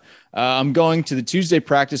it out. I'm going to the Tuesday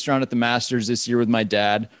practice round at the Masters this year with my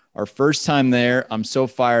dad. Our first time there. I'm so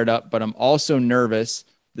fired up, but I'm also nervous.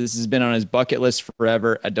 This has been on his bucket list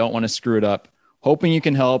forever. I don't want to screw it up. Hoping you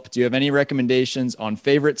can help. Do you have any recommendations on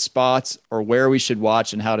favorite spots or where we should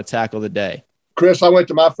watch and how to tackle the day? Chris, I went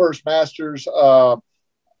to my first Masters.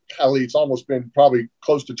 It's almost been probably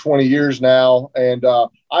close to 20 years now. And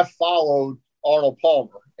I followed Arnold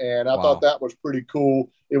Palmer, and I thought that was pretty cool.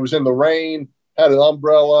 It was in the rain, had an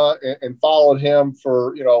umbrella, and followed him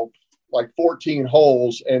for, like 14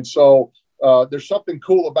 holes. And so there's something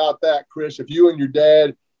cool about that, Chris. If you and your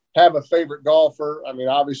dad have a favorite golfer,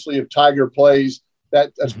 obviously if Tiger plays,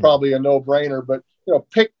 that's probably a no-brainer. But,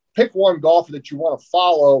 pick one golfer that you want to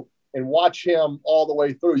follow and watch him all the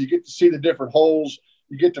way through. You get to see the different holes.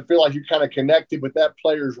 You get to feel like you're kind of connected with that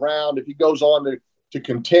player's round. If he goes on to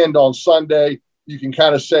contend on Sunday, you can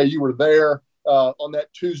kind of say you were there on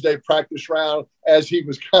that Tuesday practice round as he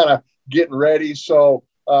was kind of getting ready. So,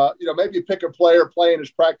 maybe pick a player playing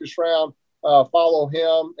his practice round, follow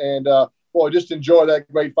him, and just enjoy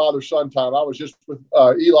that great father-son time. I was just with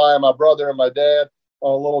Eli and my brother and my dad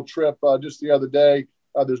on a little trip just the other day.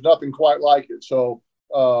 There's nothing quite like it. So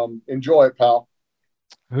enjoy it, pal.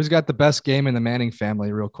 Who's got the best game in the Manning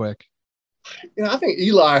family, real quick? I think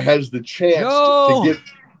Eli has the chance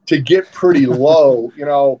to get pretty low.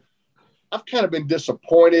 I've kind of been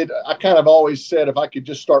disappointed. I kind of always said if I could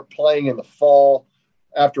just start playing in the fall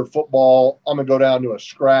after football, I'm going to go down to a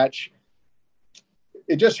scratch.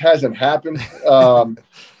 It just hasn't happened.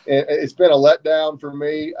 It's been a letdown for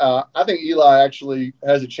me. I think Eli actually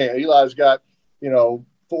has a chance. Eli's got,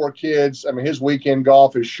 4 kids. I mean, his weekend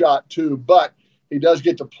golf is shot too, but he does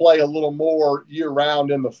get to play a little more year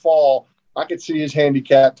round in the fall. I could see his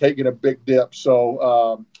handicap taking a big dip.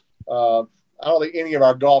 So I don't think any of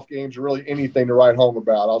our golf games are really anything to write home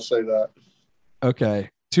about. I'll say that. Okay.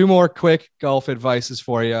 2 more quick golf advices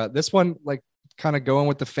for you. This one, kind of going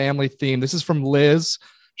with the family theme. This is from Liz.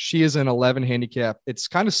 She is an 11 handicap. It's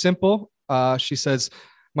kind of simple. She says,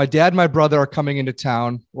 my dad and my brother are coming into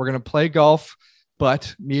town. We're going to play golf,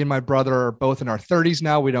 but me and my brother are both in our 30s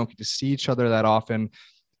now. We don't get to see each other that often.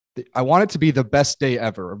 I want it to be the best day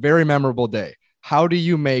ever, a very memorable day. How do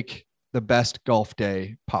you make the best golf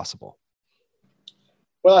day possible?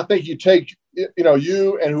 Well, I think you take,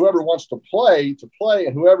 you and whoever wants to play,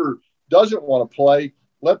 and whoever doesn't want to play,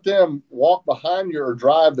 let them walk behind you or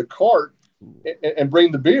drive the cart and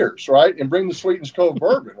bring the beers, right? And bring the Sweetens Cove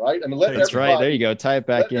bourbon, right? And let that's right. There you go. Tie it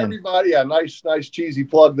back in. Everybody, nice cheesy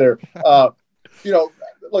plug there.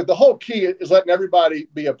 Look, the whole key is letting everybody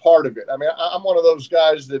be a part of it. I mean, I'm one of those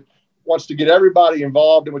guys that wants to get everybody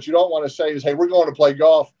involved. And what you don't want to say is, hey, we're going to play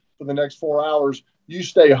golf for the next 4 hours. You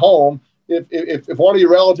stay home. If one of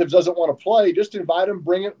your relatives doesn't want to play, just invite them,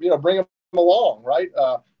 bring them along, right?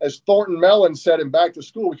 As Thornton Mellon said in Back to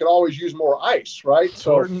School, we can always use more ice, right?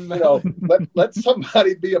 So, let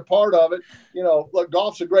somebody be a part of it. Look,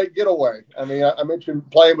 golf's a great getaway. I mean, I mentioned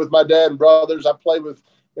playing with my dad and brothers. I play with,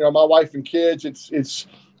 my wife and kids. It's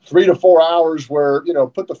 3 to 4 hours where,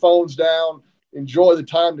 put the phones down, enjoy the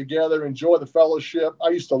time together, enjoy the fellowship. I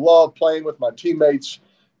used to love playing with my teammates,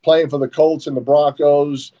 playing for the Colts and the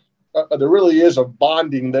Broncos. There really is a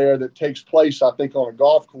bonding there that takes place, I think, on a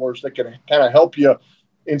golf course that can kind of help you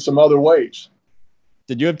in some other ways.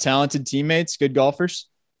 Did you have talented teammates, good golfers?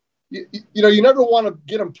 You never want to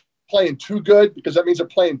get them playing too good because that means they're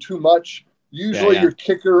playing too much. Usually your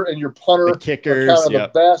kicker and your punter are kind of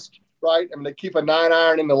the best, right? I mean, they keep a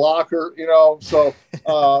 9-iron in the locker, so,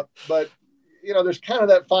 but there's kind of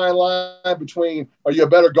that fine line between, are you a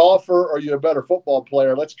better golfer or are you a better football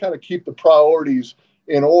player? Let's kind of keep the priorities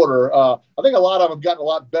in order. I think a lot of them have gotten a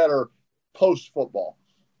lot better post-football.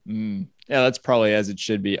 Yeah, that's probably as it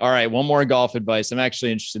should be. All right, one more golf advice. I'm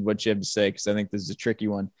actually interested in what you have to say because I think this is a tricky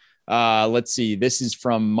one. Let's see. This is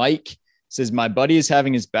from Mike. It says, my buddy is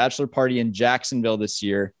having his bachelor party in Jacksonville this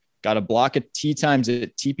year. Got a block of tee times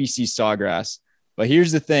at TPC Sawgrass. But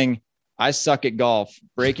here's the thing. I suck at golf.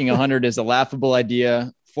 Breaking 100 is a laughable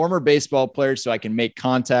idea. Former baseball player, so I can make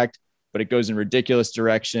contact, but it goes in ridiculous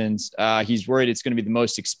directions. He's worried it's going to be the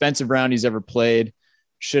most expensive round he's ever played.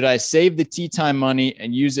 Should I save the tee time money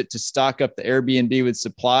and use it to stock up the Airbnb with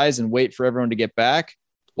supplies and wait for everyone to get back?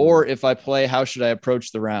 Or if I play, how should I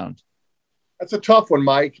approach the round? That's a tough one,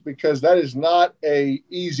 Mike, because that is not a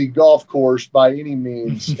easy golf course by any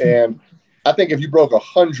means. And I think if you broke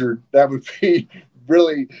 100, that would be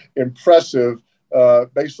really impressive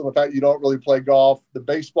based on the fact you don't really play golf. The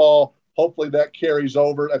baseball, hopefully that carries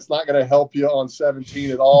over. That's not going to help you on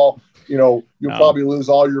 17 at all. You'll probably lose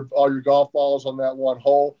all your golf balls on that one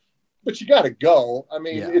hole, but you got to go. I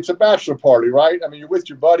mean, It's a bachelor party, right? I mean, you're with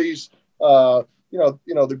your buddies. The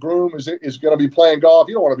groom is going to be playing golf.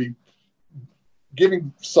 You don't want to be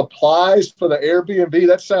giving supplies for the Airbnb.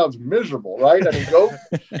 That sounds miserable, right? I mean,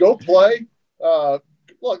 go play.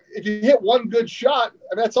 Look, if you hit one good shot,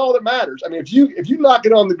 I mean, that's all that matters. I mean, if you knock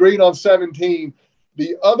it on the green on 17,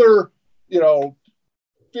 the other,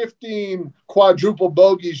 15 quadruple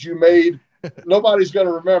bogeys you made, nobody's going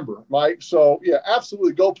to remember, Mike. So yeah,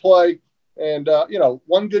 absolutely go play. And,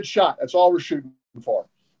 one good shot. That's all we're shooting for.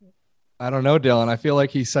 I don't know, Dylan. I feel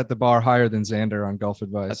like he set the bar higher than Xander on golf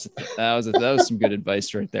advice. That was some good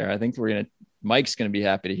advice right there. I think Mike's going to be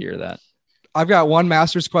happy to hear that. I've got one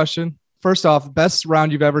Masters question. First off, best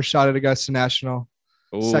round you've ever shot at Augusta National.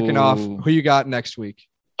 Ooh. Second off, who you got next week?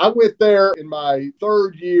 I went there in my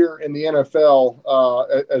third year in the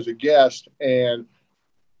NFL as a guest, and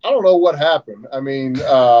I don't know what happened. I mean,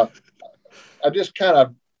 I just kind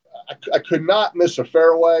of I could not miss a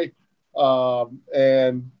fairway,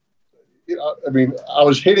 and I mean, I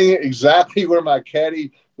was hitting it exactly where my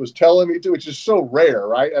caddy was telling me to, which is so rare,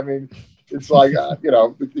 right? I mean, it's like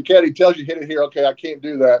the caddy tells you hit it here. Okay, I can't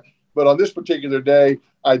do that, but on this particular day,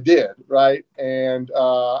 I did, right? And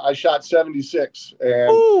I shot 76, and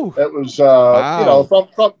that was wow.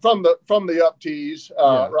 From the up tees,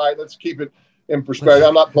 right? Let's keep it in perspective.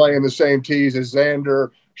 I'm not playing the same tees as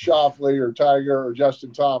Xander Schauffele or Tiger or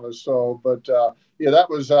Justin Thomas. So, but that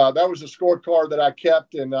was a scorecard that I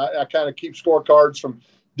kept, and I kind of keep scorecards from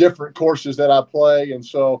different courses that I play. And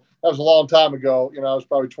so that was a long time ago. I was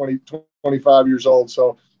probably 25 years old.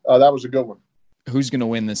 So that was a good one. Who's going to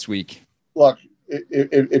win this week? Look,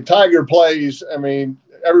 if Tiger plays, I mean,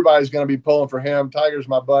 everybody's going to be pulling for him. Tiger's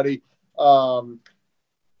my buddy. I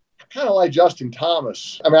kind of like Justin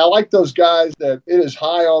Thomas. I mean, I like those guys that it is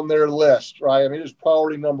high on their list, right? I mean, it's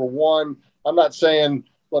priority number one. I'm not saying,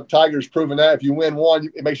 look, Tiger's proven that if you win one,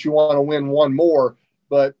 it makes you want to win one more.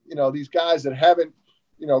 But, these guys that haven't,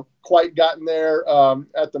 quite gotten there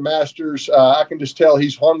at the Masters, I can just tell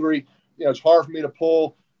he's hungry. It's hard for me to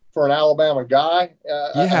pull for an Alabama guy.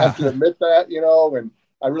 I have to admit that, and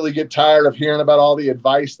I really get tired of hearing about all the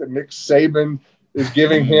advice that Nick Saban is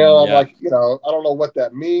giving him. I'm like, I don't know what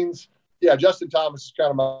that means. Yeah, Justin Thomas is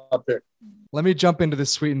kind of my pick. Let me jump into the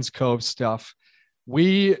Sweetens Cove stuff.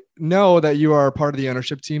 We know that you are a part of the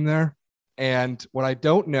ownership team there. And what I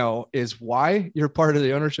don't know is why you're part of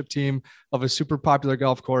the ownership team of a super popular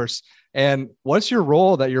golf course. And what's your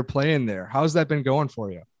role that you're playing there? How's that been going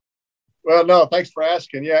for you? Well, no, thanks for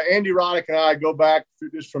asking. Yeah, Andy Roddick and I go back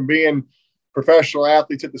just from being professional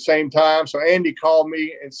athletes at the same time. So Andy called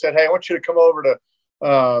me and said, hey, I want you to come over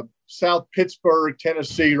to South Pittsburgh,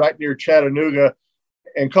 Tennessee, right near Chattanooga,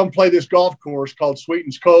 and come play this golf course called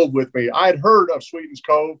Sweetens Cove with me. I had heard of Sweetens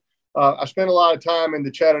Cove. I spent a lot of time in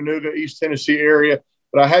the Chattanooga, East Tennessee area,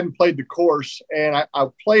 but I hadn't played the course, and I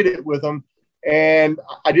played it with them, and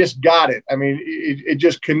I just got it. I mean, it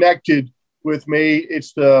just connected with me.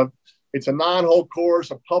 It's a 9-hole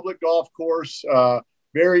course, a public golf course,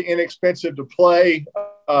 very inexpensive to play.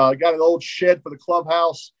 Got an old shed for the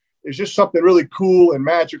clubhouse. There's just something really cool and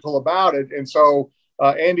magical about it. And so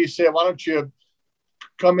Andy said, why don't you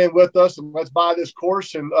come in with us and let's buy this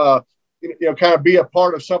course and, kind of be a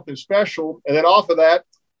part of something special. And then off of that,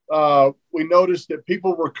 we noticed that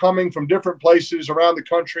people were coming from different places around the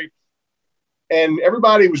country, and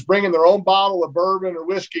everybody was bringing their own bottle of bourbon or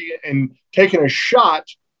whiskey and taking a shot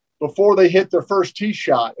before they hit their first tee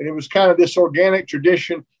shot. And it was kind of this organic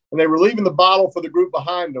tradition, and they were leaving the bottle for the group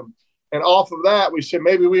behind them. And off of that, we said,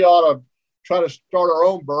 maybe we ought to try to start our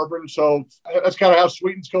own bourbon. So that's kind of how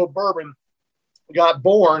Sweetens Cove Bourbon got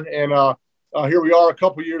born. And here we are a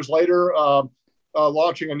couple years later,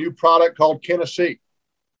 launching a new product called Tennessee.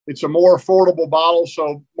 It's a more affordable bottle,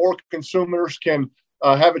 so more consumers can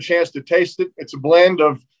have a chance to taste it. It's a blend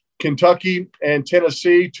of Kentucky and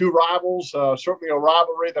Tennessee, two rivals, certainly a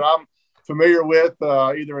rivalry that I'm familiar with,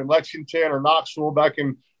 either in Lexington or Knoxville back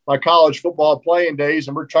in my college football playing days.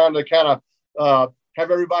 And we're trying to kind of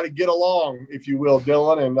have everybody get along, if you will,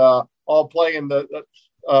 Dylan, and all play in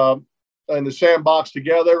the sandbox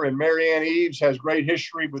together. And Marianne Eaves has great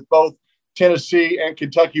history with both Tennessee and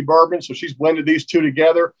Kentucky bourbon, so she's blended these two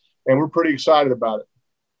together, and we're pretty excited about it.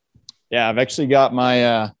 Yeah, I've actually got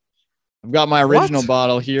my I've got my original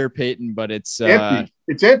bottle here, Peyton, but it's empty.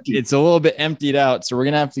 It's empty. It's a little bit emptied out, so we're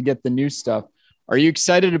gonna have to get the new stuff. Are you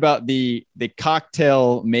excited about the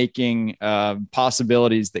cocktail making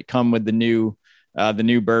possibilities that come with the new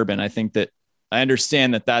bourbon? I think that I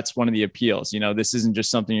understand that that's one of the appeals. This isn't just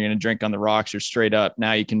something you're going to drink on the rocks or straight up.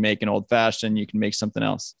 Now you can make an old fashioned, you can make something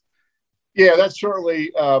else. Yeah, that's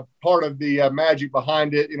certainly part of the magic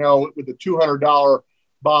behind it. With the $200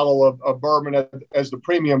 bottle of bourbon as the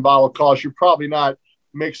premium bottle costs, you're probably not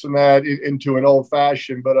mixing that into an old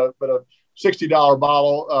fashioned, but a $60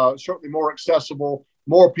 bottle, certainly more accessible.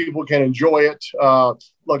 More people can enjoy it.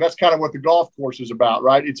 Look, that's kind of what the golf course is about,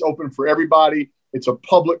 right? It's open for everybody. It's a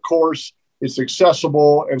public course. It's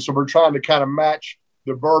accessible. And so we're trying to kind of match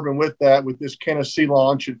the bourbon with that, with this Tennessee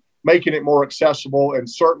launch, and making it more accessible and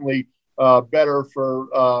certainly better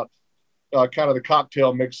for kind of the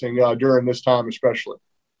cocktail mixing during this time, especially.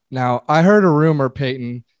 Now, I heard a rumor,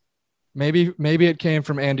 Peyton, maybe it came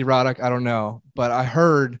from Andy Roddick, I don't know, but I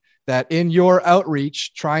heard that in your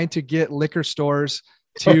outreach, trying to get liquor stores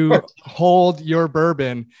to hold your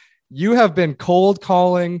bourbon, you have been cold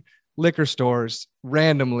calling liquor stores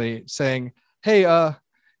randomly saying, hey,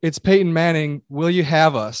 it's Peyton Manning. Will you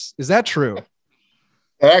have us? Is that true?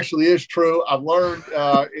 It actually is true. I've learned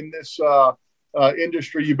in this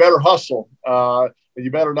industry, you better hustle. And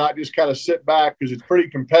you better not just kind of sit back because it's pretty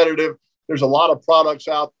competitive. There's a lot of products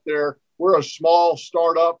out there. We're a small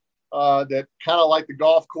startup that kind of like the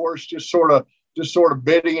golf course, just sort of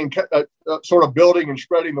bidding and sort of building and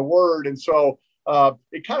spreading the word. And so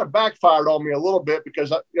it kind of backfired on me a little bit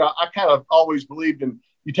because I kind of always believed in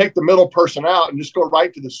you take the middle person out and just go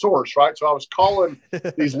right to the source, right? So I was calling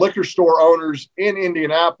these liquor store owners in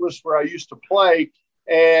Indianapolis where I used to play,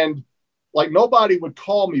 and like nobody would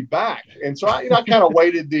call me back. And so I kind of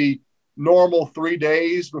waited the normal 3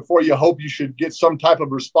 days before you hope you should get some type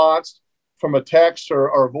of response from a text or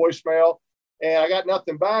a voicemail. And I got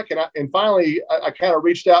nothing back. And finally I kind of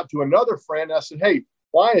reached out to another friend. I said, hey,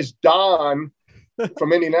 why is Don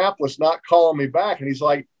from Indianapolis not calling me back? And he's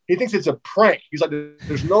like, he thinks it's a prank. He's like,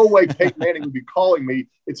 there's no way Peyton Manning would be calling me.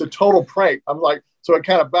 It's a total prank. I'm like, so it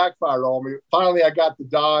kind of backfired on me. Finally, I got the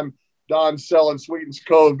Don selling Sweetens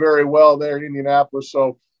Cove very well there in Indianapolis.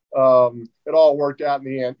 So it all worked out in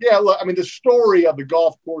the end. Yeah, look, I mean, the story of the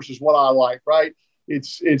golf course is what I like, right?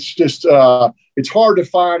 It's just it's hard to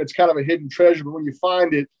find. It's kind of a hidden treasure, but when you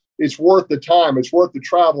find it, it's worth the time. It's worth the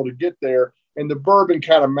travel to get there. And the bourbon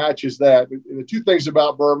kind of matches that. And the two things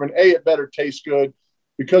about bourbon, A, it better taste good.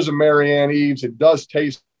 Because of Marianne Eaves, it does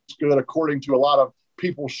taste good according to a lot of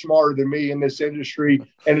people smarter than me in this industry.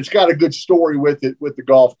 And it's got a good story with it, with the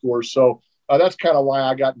golf course. So that's kind of why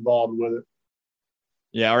I got involved with it.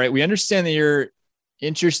 Yeah. All right. We understand that you're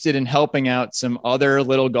interested in helping out some other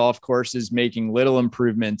little golf courses, making little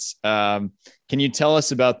improvements. Can you tell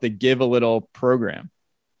us about the Give a Little program?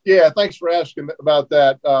 Yeah. Thanks for asking about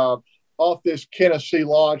that. Off this Tennessee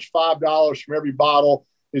launch, $5 from every bottle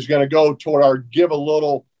is going to go toward our Give a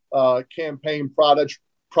Little campaign project.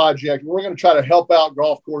 We're going to try to help out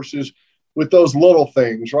golf courses with those little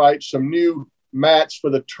things, right? Some new mats for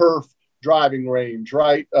the turf driving range,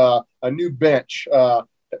 right? A new bench,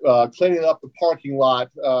 cleaning up the parking lot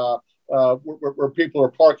where people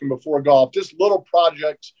are parking before golf. Just little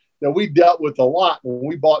projects that we dealt with a lot when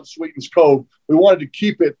we bought Sweetens Cove. We wanted to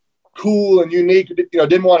keep it cool and unique.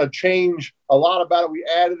 Didn't want to change a lot about it.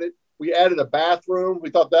 We added a bathroom. We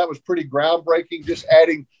thought that was pretty groundbreaking, just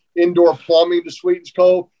adding indoor plumbing to Sweetens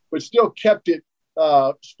Cove, but still kept it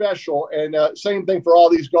special. And same thing for all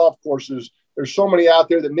these golf courses. There's so many out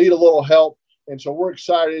there that need a little help. And so we're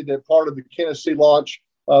excited that part of the Tennessee launch,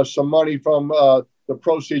 some money from the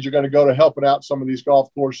proceeds are going to go to helping out some of these golf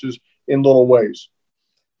courses in little ways.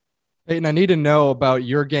 Peyton, I need to know about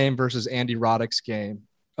your game versus Andy Roddick's game.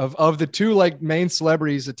 Of the two main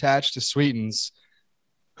celebrities attached to Sweetens,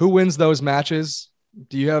 who wins those matches?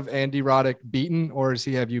 Do you have Andy Roddick beaten, or does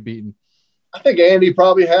he have you beaten? I think Andy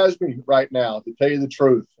probably has me right now, to tell you the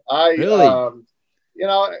truth. Really?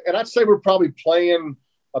 And I'd say we're probably playing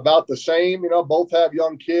about the same. Both have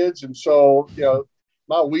young kids, and so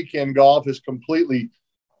my weekend golf is completely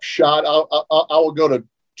shot. I will go to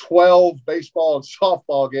 12 baseball and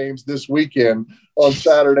softball games this weekend on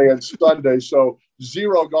Saturday and Sunday. So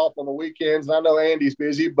 0 golf on the weekends. And I know Andy's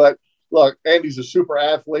busy, but look, Andy's a super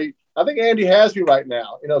athlete. I think Andy has me right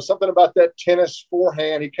now. Something about that tennis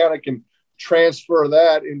forehand, he kind of can transfer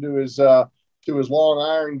that into his to his long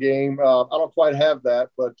iron game. I don't quite have that,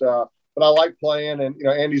 but I like playing, and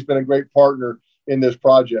Andy's been a great partner in this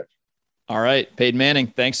project. All right, Peyton Manning,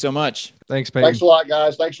 thanks so much. Thanks, Peyton. Thanks a lot,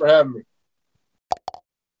 guys. Thanks for having me.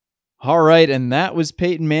 All right, and that was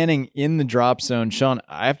Peyton Manning in the drop zone. Sean,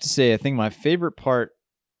 I have to say, I think my favorite part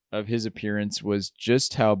of his appearance was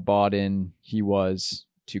just how bought in he was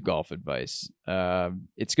to golf advice.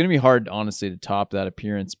 It's going to be hard, honestly, to top that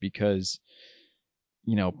appearance because,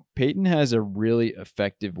 Peyton has a really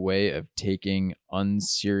effective way of taking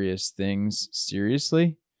unserious things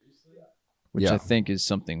seriously, which I think is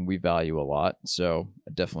something we value a lot. So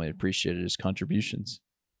I definitely appreciated his contributions.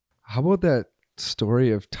 How about that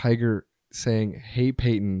story of Tiger saying, "Hey,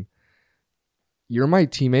 Peyton, you're my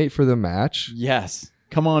teammate for the match. Yes.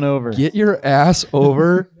 Come on over. Get your ass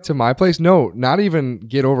over to my place." No, not even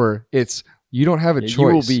get over. It's you don't have a choice. You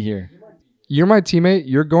will be here. You're my teammate.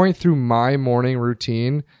 You're going through my morning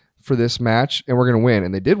routine for this match, and we're going to win.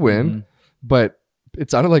 And they did win, but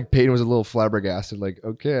it sounded like Peyton was a little flabbergasted. Like,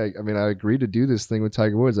 okay, I mean, I agreed to do this thing with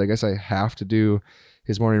Tiger Woods. I guess I have to do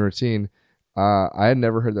his morning routine. I had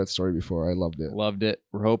never heard that story before. I loved it. Loved it.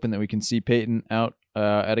 We're hoping that we can see Peyton out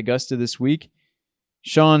at Augusta this week.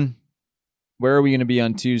 Sean, where are we going to be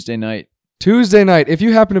on Tuesday night? Tuesday night. If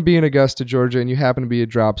you happen to be in Augusta, Georgia, and you happen to be a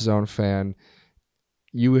Drop Zone fan,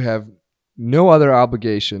 you have no other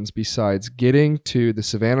obligations besides getting to the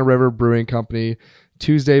Savannah River Brewing Company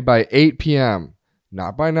Tuesday by 8 p.m.,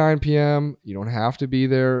 not by 9 p.m. You don't have to be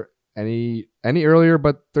there any earlier,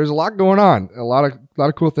 but there's a lot going on. A lot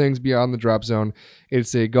of cool things beyond the drop zone.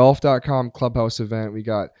 It's a golf.com clubhouse event. We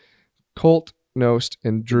got Colt, Nost,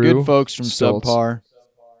 and Drew. Good folks from Stoltz.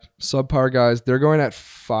 Subpar guys. They're going at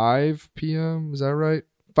 5 p.m. Is that right?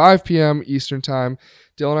 5 p.m. Eastern time.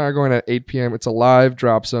 Dylan and I are going at 8 p.m. It's a live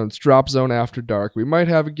drop zone. It's drop zone after dark. We might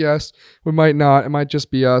have a guest. We might not. It might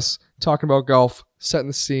just be us talking about golf, setting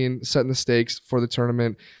the scene, setting the stakes for the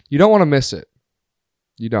tournament. You don't want to miss it.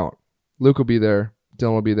 You don't. Luke will be there.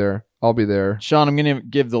 Dylan will be there. I'll be there. Sean, I'm going to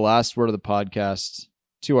give the last word of the podcast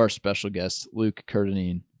to our special guest, Luke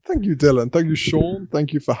Curtinine. Thank you, Dylan. Thank you, Sean.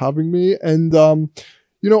 Thank you for having me. And,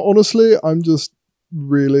 honestly, I'm just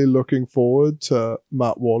really looking forward to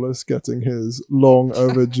Matt Wallace getting his long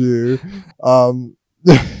overdue long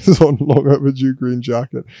overdue green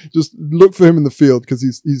jacket. Just look for him in the field because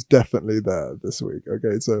he's definitely there this week.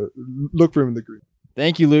 Okay, so look for him in the green.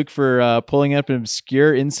 Thank you, Luke, for pulling up an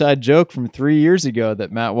obscure inside joke from 3 years ago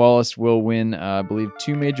that Matt Wallace will win, I believe,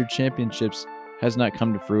 2 major championships. Has not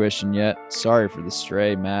come to fruition yet. Sorry for the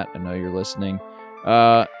stray, Matt. I know you're listening.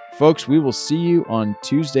 Folks, we will see you on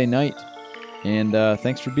Tuesday night. And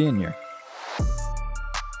thanks for being here.